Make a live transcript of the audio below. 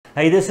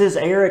Hey, this is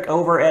Eric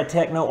over at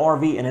Techno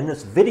RV, and in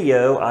this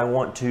video I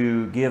want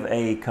to give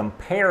a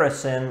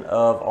comparison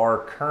of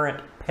our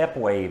current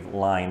Pepwave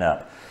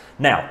lineup.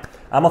 Now,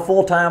 I'm a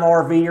full-time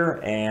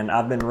RVer and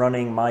I've been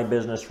running my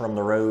business from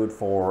the road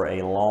for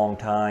a long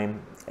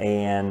time,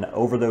 and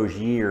over those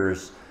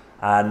years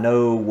I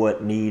know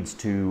what needs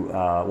to,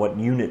 what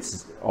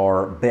units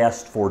are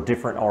best for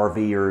different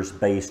RVers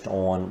based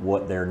on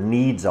what their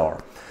needs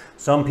are.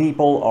 Some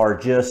people are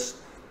just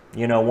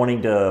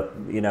wanting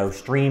to,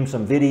 stream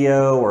some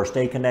video or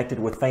stay connected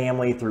with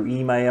family through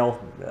email,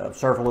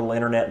 surf a little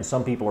internet, and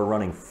some people are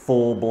running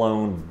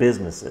full-blown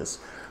businesses.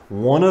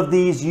 One of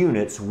these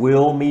units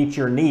will meet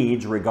your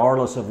needs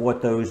regardless of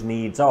what those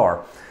needs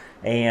are.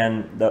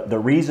 And the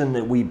reason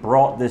that we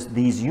brought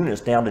these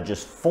units down to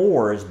just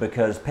 4 is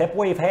because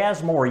Pepwave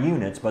has more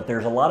units, but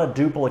there's a lot of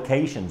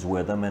duplications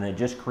with them, and it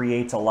just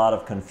creates a lot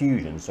of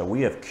confusion. So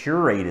we have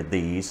curated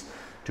these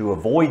to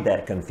avoid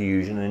that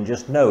confusion, and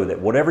just know that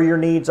whatever your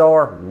needs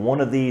are, one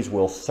of these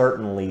will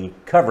certainly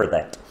cover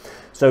that.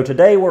 So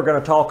today we're going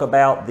to talk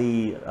about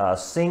the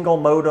single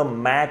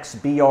modem Max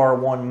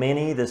BR1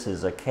 Mini. This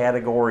is a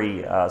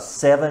category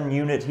 7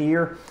 unit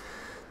here.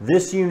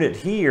 This unit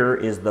here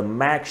is the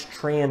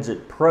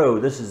MaxTransit Pro.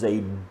 This is a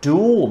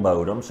dual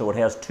modem, so it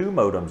has 2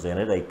 modems in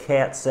it, a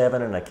Cat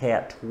 7 and a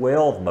Cat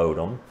 12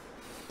 modem.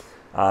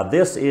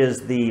 This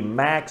is the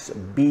Max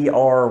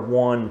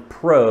BR1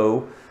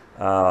 Pro.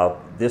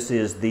 This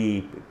is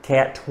the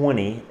Cat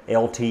 20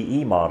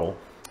 LTE model,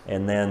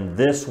 and then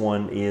this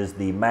one is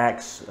the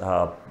Max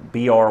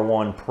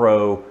BR1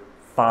 Pro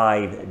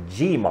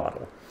 5G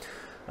model.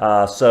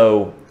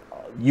 So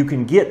you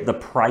can get the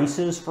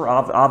prices for,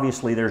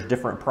 obviously there's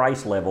different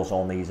price levels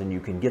on these, and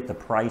you can get the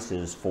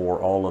prices for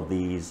all of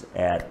these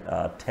at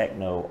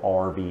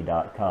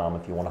technorv.com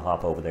if you want to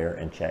hop over there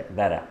and check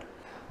that out.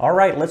 All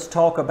right, let's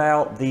talk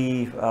about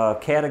the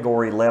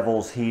category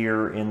levels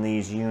here in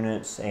these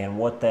units and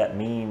what that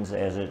means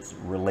as it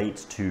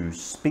relates to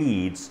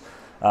speeds.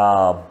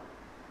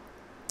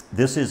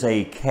 This is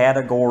a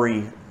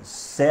category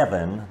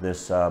 7,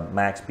 this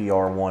Max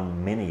BR1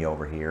 Mini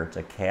over here. It's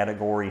a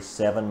category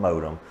 7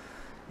 modem.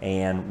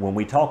 And when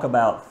we talk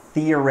about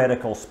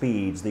theoretical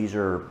speeds, these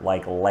are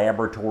like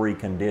laboratory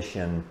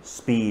condition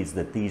speeds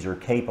that these are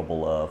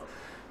capable of.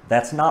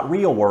 That's not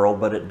real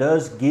world, but it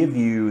does give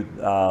you,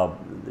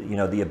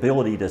 the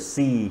ability to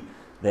see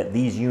that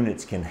these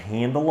units can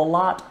handle a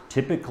lot.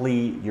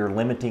 Typically, your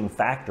limiting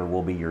factor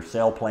will be your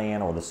cell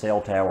plan or the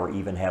cell tower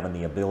even having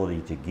the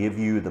ability to give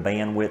you the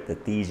bandwidth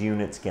that these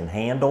units can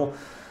handle.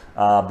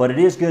 But it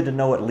is good to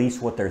know at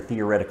least what their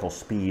theoretical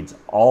speeds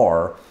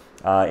are.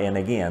 And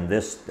again,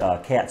 this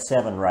Cat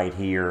 7 right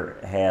here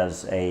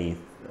has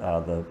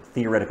the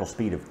theoretical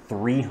speed of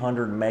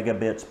 300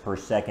 megabits per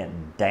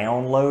second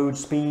download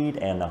speed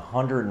and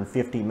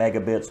 150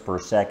 megabits per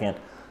second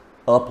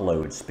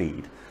upload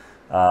speed.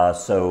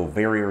 So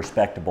very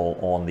respectable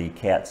on the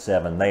Cat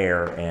 7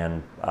 there,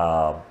 and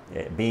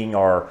being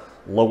our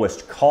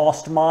lowest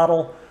cost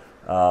model,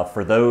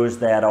 for those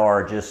that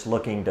are just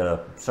looking to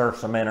surf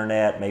some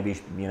internet, maybe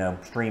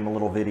stream a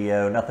little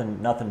video,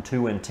 nothing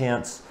too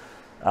intense.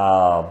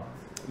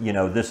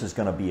 This is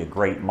going to be a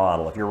great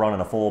model. If you're running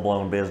a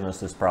full-blown business,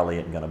 this probably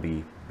isn't going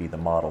to be the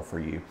model for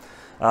you.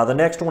 The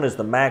next one is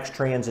the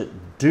MaxTransit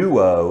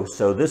Duo.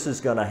 So this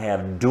is going to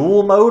have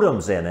dual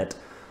modems in it,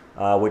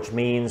 which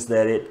means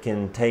that it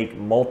can take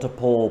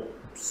multiple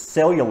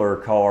cellular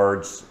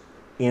cards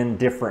in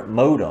different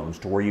modems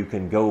to where you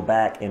can go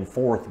back and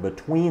forth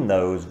between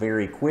those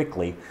very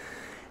quickly.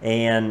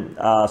 And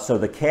so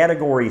the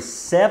category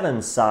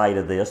 7 side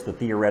of this, the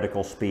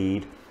theoretical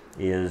speed,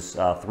 is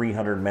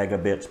 300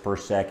 megabits per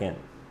second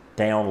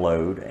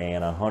download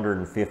and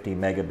 150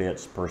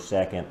 megabits per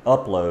second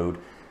upload.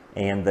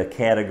 And the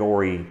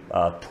category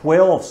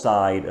 12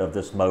 side of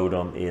this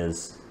modem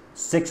is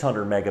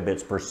 600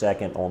 megabits per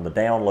second on the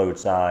download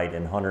side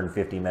and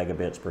 150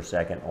 megabits per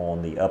second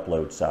on the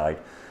upload side.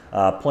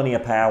 Plenty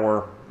of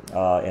power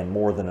and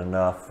more than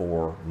enough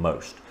for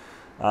most.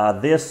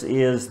 This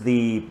is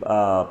the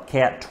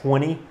Cat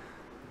 20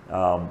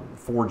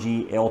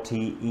 4G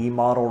LTE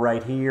model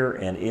right here,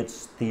 and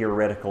its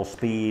theoretical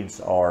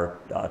speeds are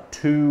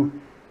 2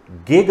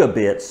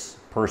 gigabits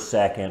per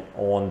second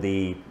on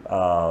the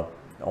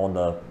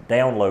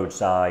download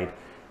side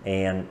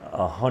and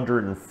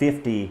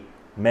 150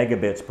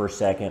 megabits per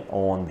second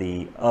on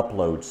the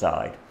upload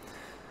side.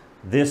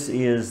 This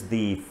is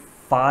the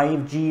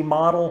 5G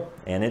model,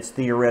 and its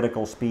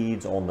theoretical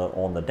speeds on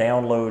the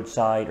download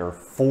side are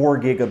 4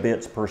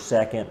 gigabits per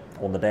second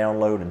on the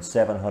download and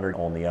 700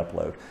 on the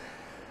upload.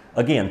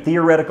 Again,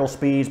 theoretical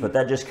speeds, but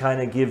that just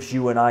kind of gives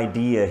you an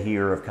idea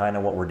here of kind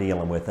of what we're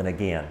dealing with. And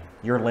again,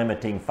 your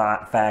limiting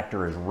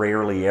factor is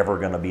rarely ever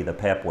going to be the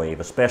Pepwave,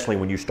 especially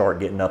when you start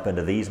getting up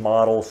into these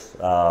models.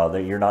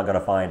 That you're not going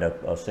to find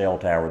a cell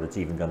tower that's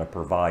even going to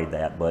provide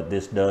that. But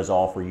this does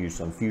offer you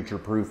some future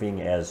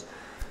proofing as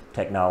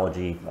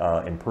technology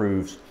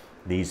improves.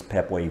 These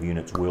Pepwave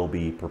units will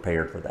be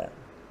prepared for that.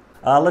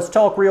 Let's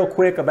talk real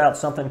quick about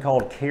something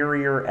called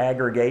carrier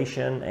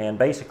aggregation, and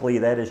basically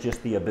that is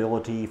just the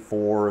ability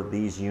for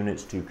these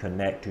units to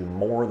connect to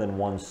more than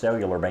one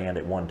cellular band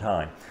at one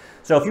time.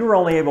 So if you were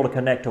only able to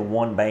connect to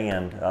one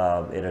band,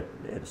 at a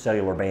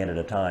cellular band at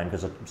a time,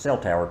 because a cell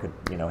tower could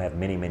have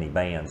many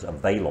bands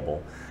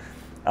available,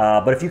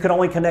 but if you could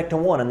only connect to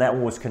one and that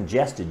one was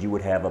congested, you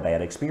would have a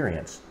bad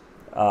experience.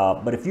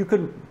 But if you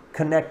could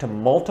connect to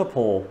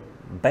multiple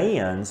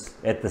bands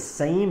at the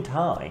same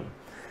time,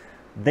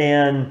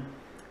 then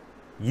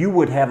you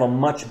would have a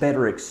much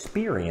better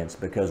experience,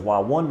 because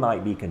while one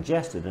might be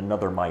congested,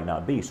 another might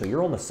not be. So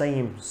you're on the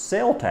same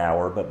cell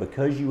tower, but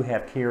because you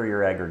have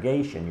carrier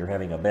aggregation, you're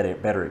having a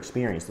better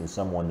experience than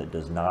someone that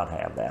does not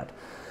have that.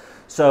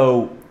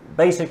 So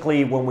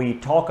basically, when we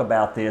talk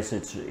about this,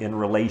 it's in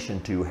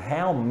relation to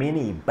how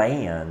many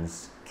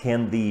bands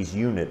can these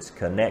units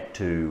connect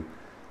to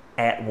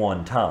at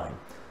one time.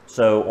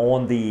 So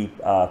on the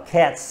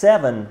Cat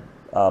 7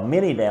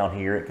 Mini down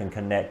here, it can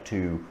connect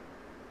to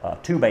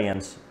 2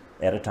 bands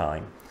at a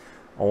time.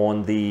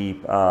 On the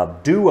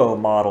Duo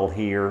model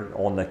here,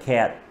 on the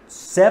Cat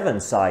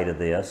 7 side of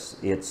this,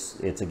 it's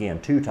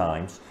again 2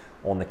 times.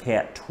 On the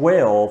Cat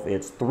 12,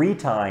 it's 3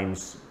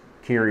 times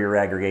carrier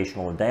aggregation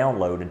on the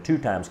download and 2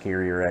 times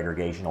carrier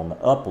aggregation on the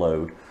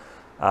upload.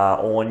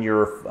 On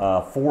your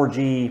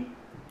 4G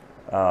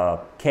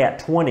Cat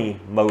 20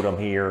 modem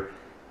here,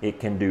 it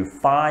can do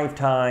 5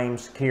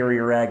 times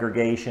carrier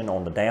aggregation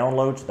on the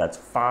download, so that's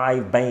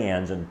 5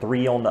 bands and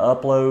 3 on the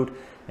upload.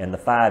 And the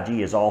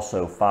 5G is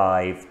also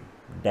 5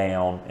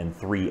 down and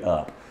 3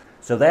 up.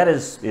 So that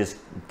is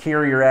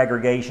carrier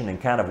aggregation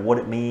and kind of what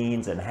it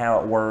means and how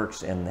it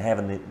works, and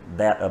having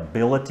that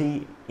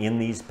ability in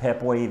these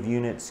Pepwave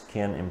units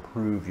can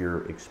improve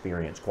your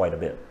experience quite a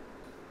bit.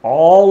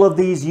 All of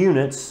these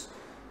units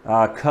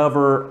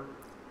cover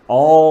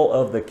all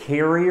of the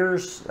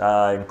carriers,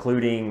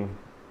 including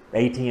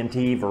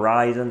AT&T,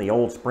 Verizon, the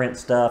old Sprint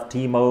stuff,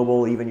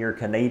 T-Mobile, even your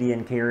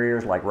Canadian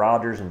carriers like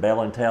Rogers and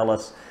Bell and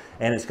Telus.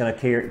 And it's going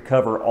to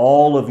cover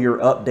all of your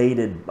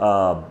updated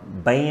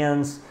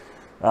bands,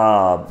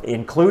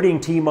 including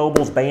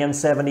T-Mobile's Band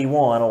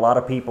 71. A lot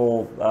of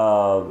people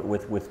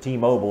with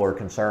T-Mobile are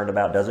concerned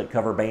about, does it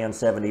cover Band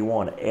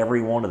 71?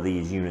 Every one of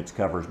these units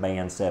covers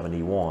Band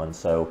 71.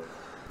 So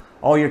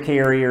all your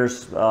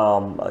carriers,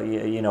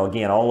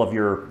 again, all of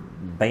your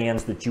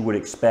bands that you would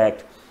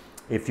expect.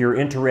 If you're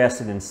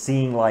interested in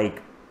seeing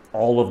like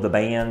all of the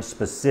bands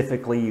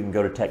specifically, you can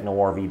go to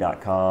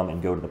technorv.com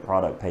and go to the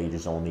product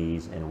pages on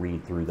these and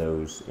read through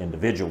those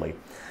individually.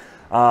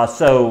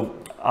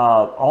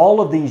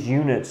 All of these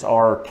units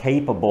are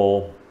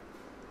capable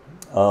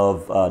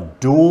of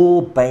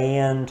dual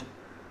band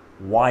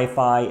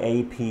Wi-Fi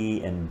AP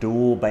and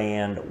dual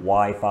band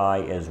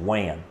Wi-Fi as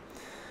WAN.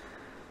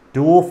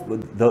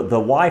 The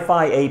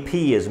Wi-Fi AP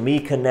is me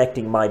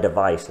connecting my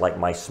device, like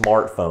my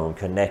smartphone,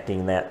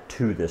 connecting that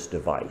to this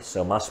device.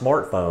 So my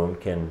smartphone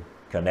can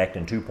connect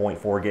in 2.4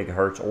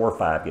 gigahertz or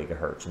 5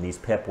 gigahertz, and these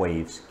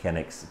Pepwaves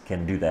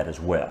can do that as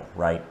well,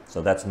 right?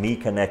 So that's me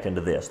connecting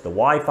to this. The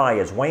Wi-Fi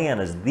as WAN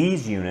is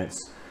these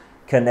units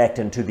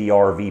connecting to the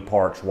RV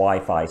park's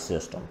Wi-Fi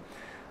system.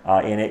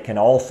 And it can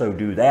also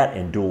do that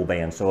in dual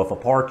band. So if a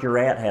park you're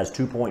at has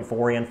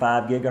 2.4 and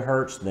 5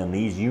 gigahertz, then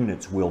these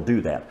units will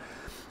do that.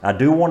 I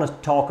do want to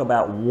talk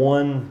about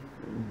one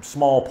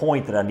small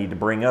point that I need to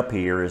bring up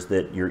here, is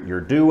that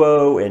your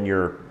Duo and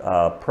your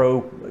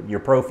Pro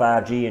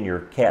 5G and your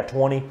Cat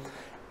 20,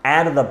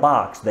 out of the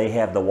box, they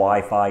have the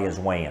Wi-Fi as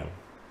WAN.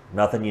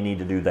 Nothing you need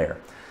to do there.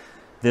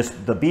 The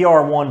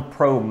BR1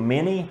 Pro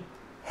Mini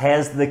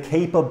has the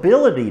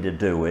capability to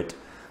do it,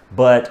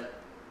 but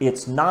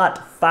it's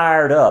not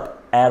fired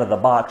up out of the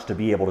box to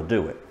be able to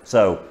do it.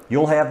 So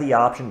you'll have the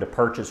option to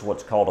purchase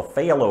what's called a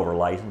failover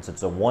license.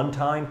 It's a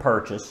one-time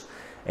purchase,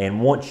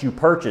 and once you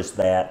purchase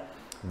that,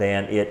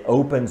 then it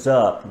opens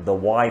up the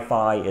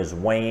Wi-Fi as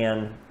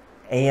WAN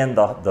and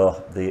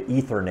the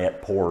Ethernet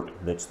port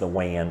that's the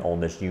WAN on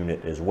this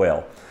unit as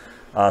well.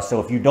 So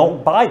if you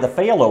don't buy the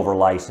failover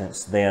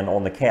license, then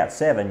on the Cat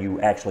 7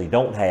 you actually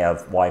don't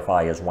have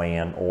Wi-Fi as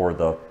WAN or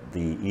the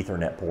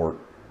Ethernet port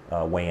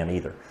WAN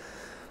either.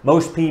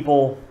 Most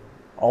people,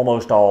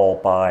 almost all,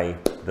 buy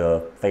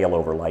the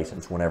failover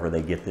license whenever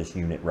they get this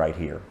unit right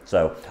here.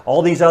 So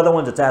all these other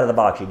ones, it's out of the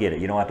box, you get it.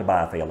 You don't have to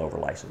buy a failover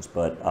license.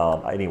 But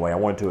anyway, I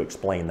wanted to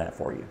explain that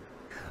for you.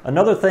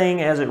 Another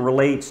thing as it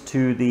relates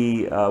to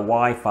the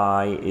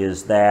Wi-Fi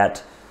is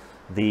that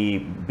the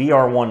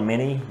BR1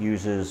 Mini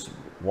uses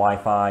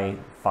Wi-Fi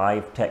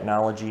 5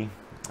 technology,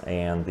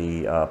 and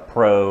the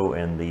Pro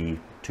and the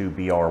 2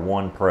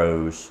 BR1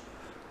 Pros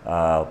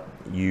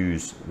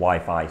use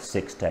Wi-Fi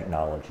 6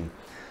 technology.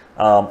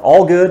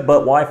 All good,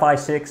 but Wi-Fi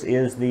 6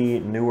 is the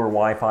newer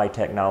Wi-Fi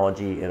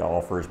technology. It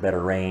offers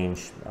better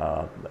range,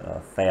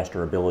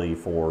 faster ability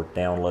for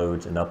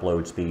downloads and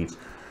upload speeds.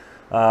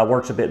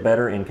 Works a bit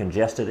better in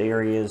congested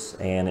areas,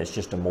 and it's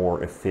just a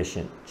more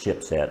efficient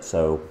chipset.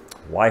 So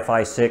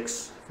Wi-Fi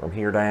 6 from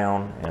here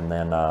down, and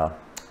then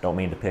don't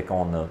mean to pick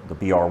on the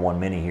BR1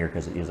 Mini here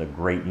because it is a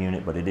great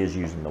unit, but it is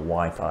using the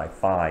Wi-Fi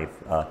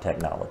 5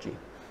 technology.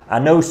 I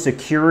know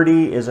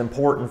security is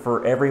important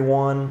for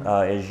everyone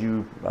as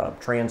you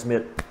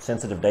transmit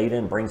sensitive data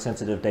and bring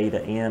sensitive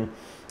data in.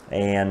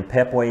 And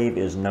Pepwave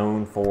is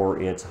known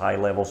for its high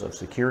levels of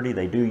security.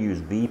 They do use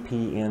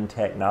VPN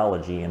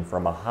technology, and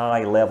from a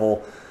high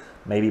level,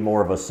 maybe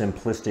more of a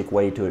simplistic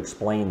way to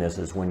explain this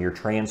is when you're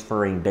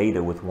transferring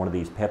data with one of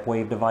these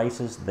Pepwave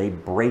devices, they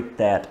break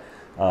that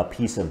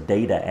piece of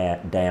data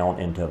down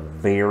into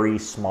very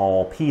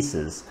small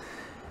pieces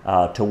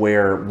to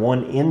where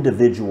one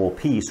individual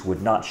piece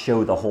would not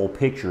show the whole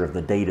picture of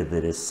the data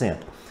that is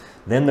sent.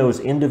 Then those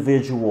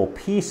individual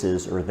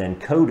pieces are then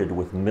coded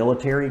with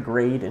military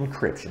grade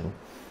encryption.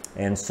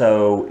 And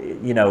so,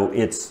 you know,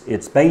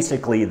 it's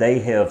basically they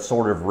have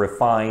sort of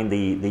refined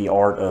the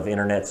art of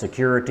internet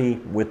security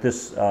with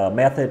this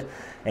method.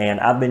 And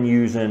I've been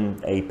using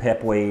a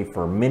Pepwave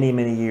for many,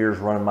 many years,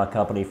 running my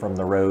company from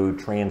the road,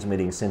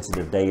 transmitting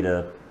sensitive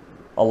data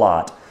a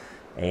lot.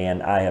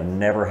 And I have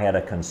never had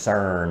a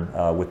concern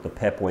with the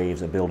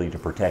Pepwave's ability to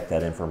protect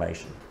that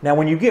information. Now,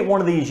 when you get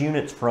one of these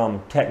units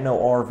from Techno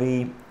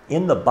RV,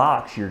 in the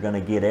box, you're going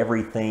to get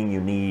everything you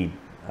need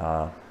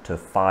to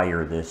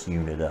fire this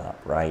unit up,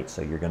 right?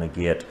 So you're going to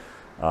get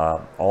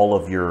all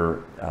of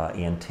your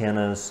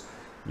antennas.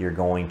 You're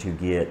going to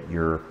get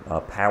your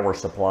power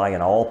supply,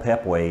 and all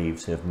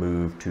Pepwaves have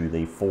moved to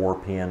the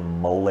 4-pin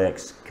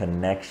Molex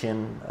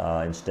connection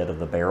instead of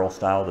the barrel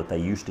style that they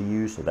used to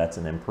use, so that's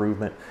an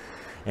improvement.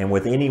 And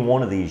with any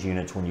one of these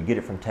units, when you get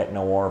it from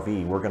Techno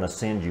RV, we're going to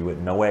send you at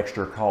no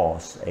extra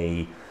cost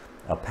a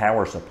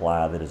power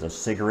supply that is a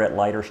cigarette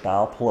lighter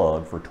style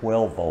plug for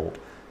 12 volt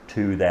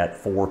to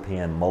that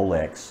 4-pin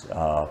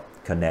Molex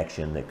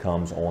connection that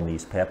comes on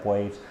these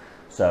Pepwaves.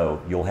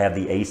 So you'll have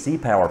the AC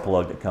power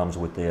plug that comes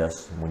with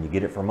this. When you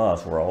get it from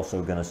us, we're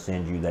also going to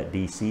send you that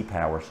DC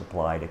power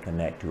supply to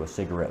connect to a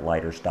cigarette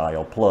lighter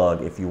style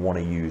plug if you want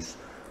to use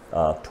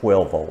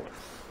 12 volt.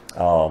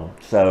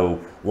 So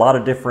a lot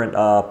of different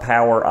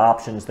power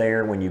options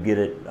there when you get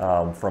it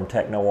from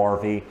Techno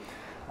RV.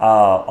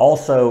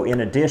 Also,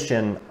 in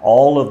addition,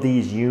 all of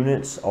these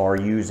units are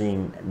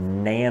using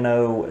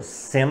nano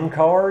SIM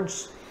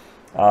cards.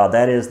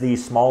 That is the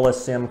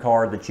smallest SIM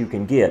card that you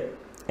can get.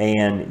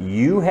 And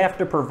you have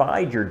to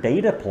provide your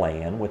data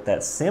plan with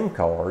that SIM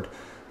card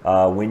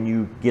when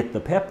you get the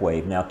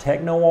Pepwave. Now,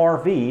 Techno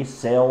RV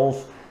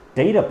sells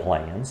data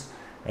plans,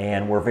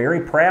 and we're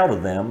very proud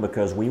of them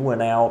because we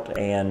went out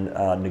and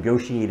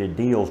negotiated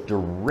deals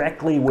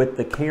directly with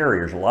the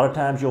carriers. A lot of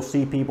times you'll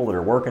see people that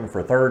are working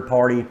for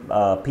third-party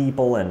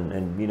people,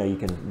 and you know, you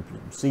can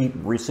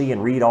see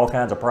and read all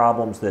kinds of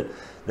problems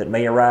that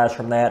may arise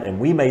from that. And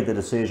we made the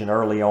decision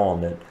early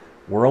on that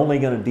we're only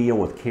going to deal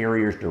with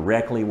carriers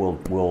directly.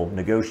 We'll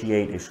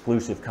negotiate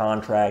exclusive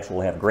contracts.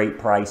 We'll have great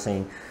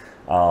pricing.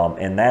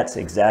 And that's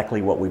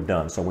exactly what we've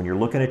done. So when you're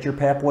looking at your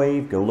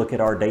Pepwave, go look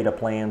at our data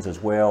plans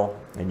as well,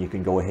 and you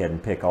can go ahead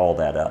and pick all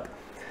that up.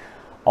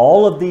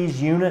 All of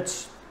these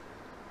units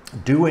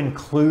do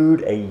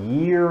include a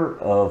year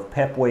of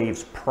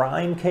Pepwave's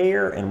Prime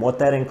Care, and what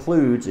that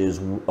includes is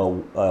a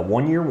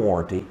 1-year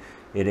warranty.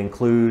 It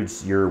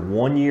includes your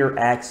 1-year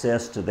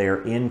access to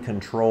their In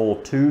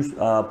Control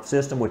 2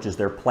 system, which is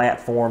their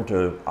platform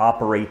to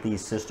operate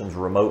these systems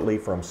remotely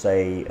from,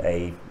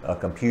 say, a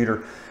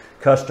computer.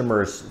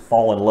 Customers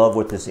fall in love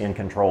with this In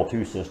Control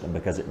 2 system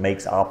because it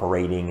makes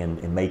operating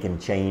and making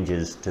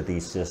changes to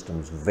these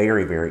systems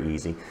very, very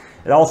easy.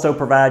 It also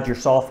provides your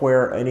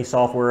software, any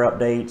software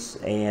updates,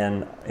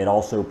 and it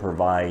also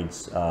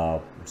provides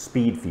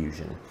Speed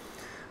Fusion.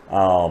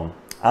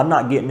 I'm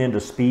not getting into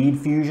Speed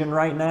Fusion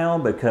right now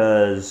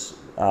because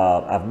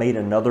I've made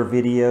another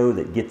video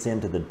that gets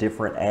into the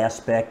different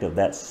aspect of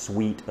that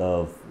suite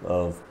of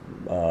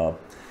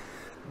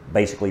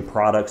basically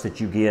products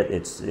that you get.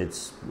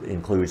 It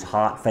includes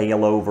hot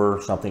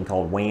failover, something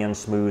called WAN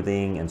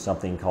smoothing, and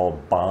something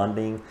called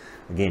bonding.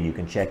 Again, you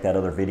can check that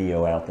other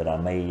video out that I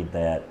made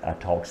that I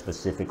talk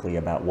specifically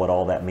about what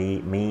all that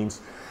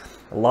means.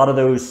 A lot of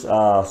those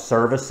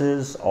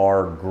services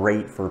are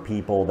great for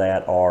people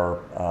that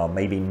are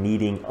maybe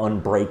needing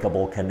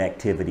unbreakable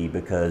connectivity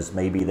because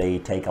maybe they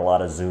take a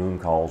lot of Zoom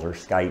calls or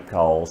Skype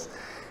calls,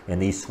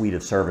 and these suite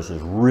of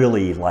services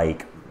really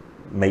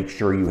make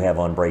sure you have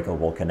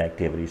unbreakable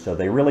connectivity. So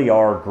they really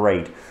are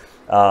great.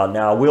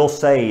 Now I will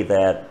say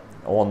that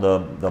on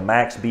the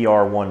Max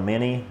BR1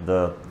 Mini,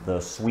 the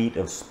suite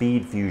of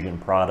Speed Fusion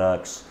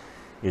products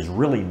is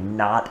really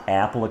not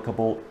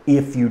applicable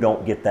if you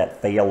don't get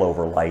that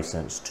failover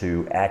license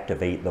to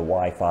activate the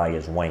Wi-Fi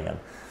as WAN.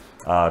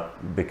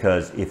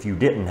 Because if you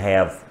didn't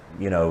have,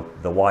 you know,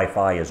 the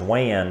Wi-Fi as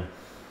WAN,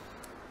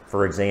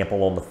 for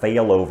example, on the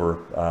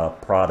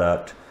failover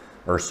product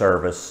or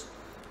service,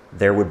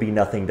 there would be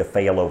nothing to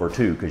fail over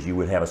to because you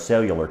would have a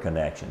cellular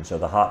connection. So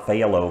the hot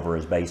failover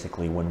is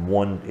basically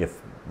when if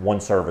one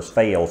service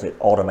fails, it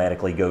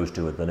automatically goes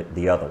to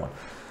the other one.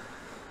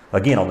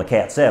 Again, on the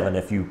Cat 7,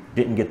 if you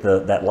didn't get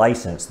that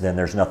license, then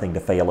there's nothing to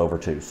fail over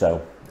to.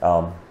 So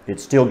it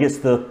still gets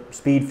the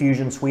Speed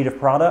Fusion suite of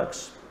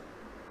products,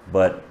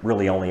 but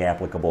really only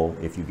applicable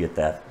if you get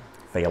that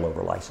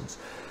failover license.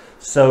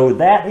 So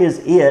that is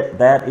it.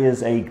 That is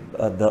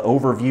the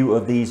overview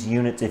of these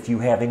units. If you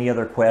have any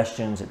other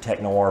questions at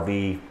Techno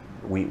RV,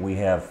 we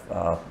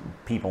have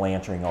people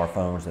answering our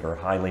phones that are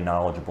highly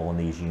knowledgeable in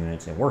these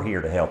units, and we're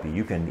here to help you.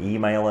 You can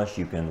email us,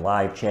 you can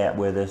live chat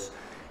with us,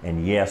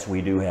 and yes,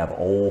 we do have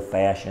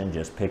old-fashioned,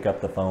 just pick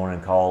up the phone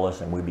and call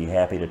us, and we'd be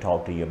happy to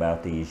talk to you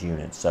about these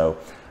units. So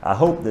I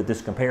hope that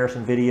this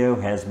comparison video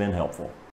has been helpful.